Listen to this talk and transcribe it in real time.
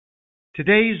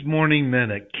Today's Morning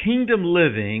Minute, Kingdom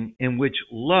Living in which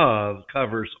love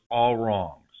covers all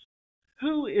wrongs.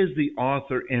 Who is the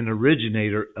author and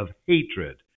originator of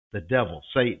hatred? The devil,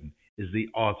 Satan, is the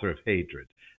author of hatred.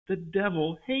 The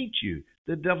devil hates you.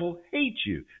 The devil hates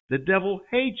you. The devil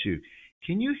hates you.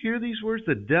 Can you hear these words?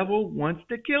 The devil wants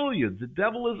to kill you. The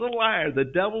devil is a liar.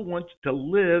 The devil wants to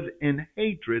live in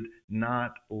hatred,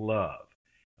 not love.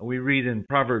 We read in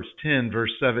Proverbs 10,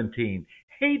 verse 17,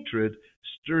 hatred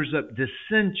stirs up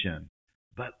dissension,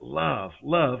 but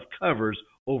love covers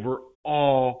over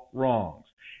all wrongs.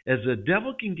 As the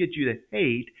devil can get you to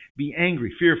hate, be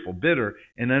angry, fearful, bitter,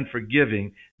 and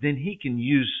unforgiving, then he can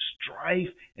use strife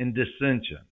and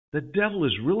dissension. The devil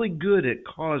is really good at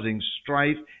causing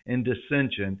strife and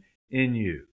dissension in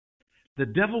you. The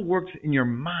devil works in your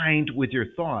mind with your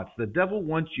thoughts. The devil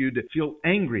wants you to feel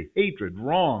angry, hatred,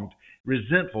 wronged,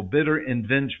 resentful, bitter, and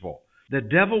vengeful. The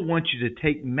devil wants you to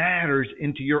take matters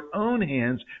into your own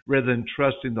hands rather than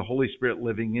trusting the Holy Spirit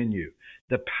living in you.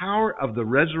 The power of the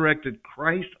resurrected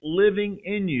Christ living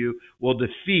in you will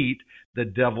defeat the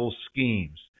devil's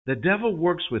schemes. The devil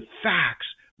works with facts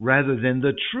rather than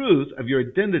the truth of your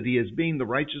identity as being the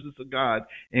righteousness of God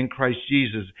in Christ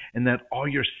Jesus, and that all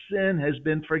your sin has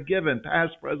been forgiven,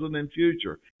 past, present, and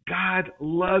future. God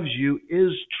loves you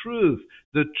is truth.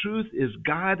 The truth is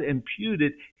God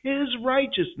imputed His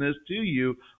righteousness to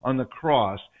you on the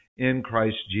cross in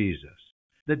Christ Jesus.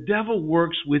 The devil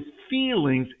works with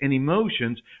feelings and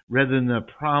emotions rather than the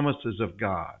promises of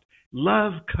God.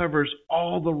 Love covers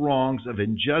all the wrongs of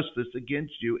injustice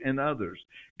against you and others.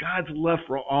 God's love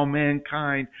for all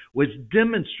mankind was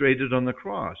demonstrated on the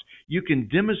cross. You can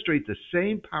demonstrate the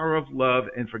same power of love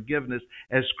and forgiveness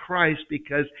as Christ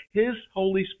because His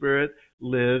Holy Spirit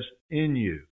lives in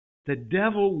you. The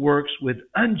devil works with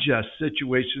unjust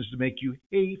situations to make you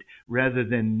hate rather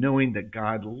than knowing that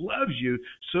God loves you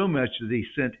so much that He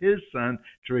sent His Son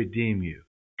to redeem you.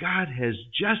 God has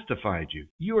justified you.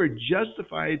 You are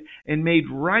justified and made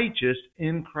righteous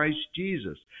in Christ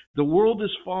Jesus. The world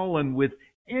is fallen with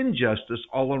injustice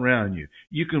all around you.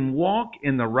 You can walk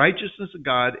in the righteousness of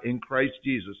God in Christ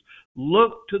Jesus.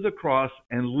 Look to the cross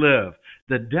and live.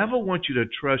 The devil wants you to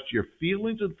trust your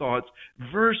feelings and thoughts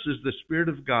versus the Spirit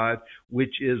of God,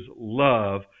 which is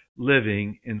love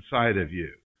living inside of you.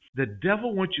 The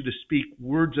devil wants you to speak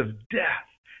words of death,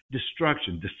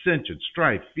 destruction, dissension,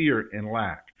 strife, fear, and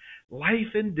lack.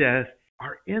 Life and death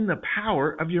are in the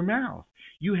power of your mouth.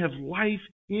 You have life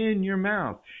in your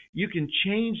mouth. You can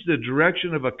change the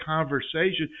direction of a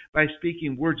conversation by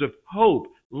speaking words of hope,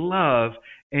 love,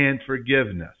 and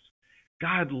forgiveness.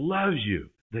 God loves you.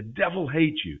 The devil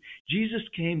hates you. Jesus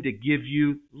came to give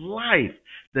you life.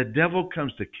 The devil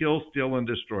comes to kill, steal, and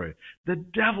destroy. The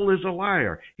devil is a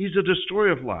liar. He's a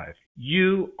destroyer of life.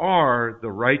 You are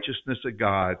the righteousness of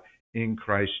God in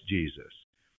Christ Jesus.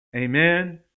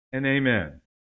 Amen and amen.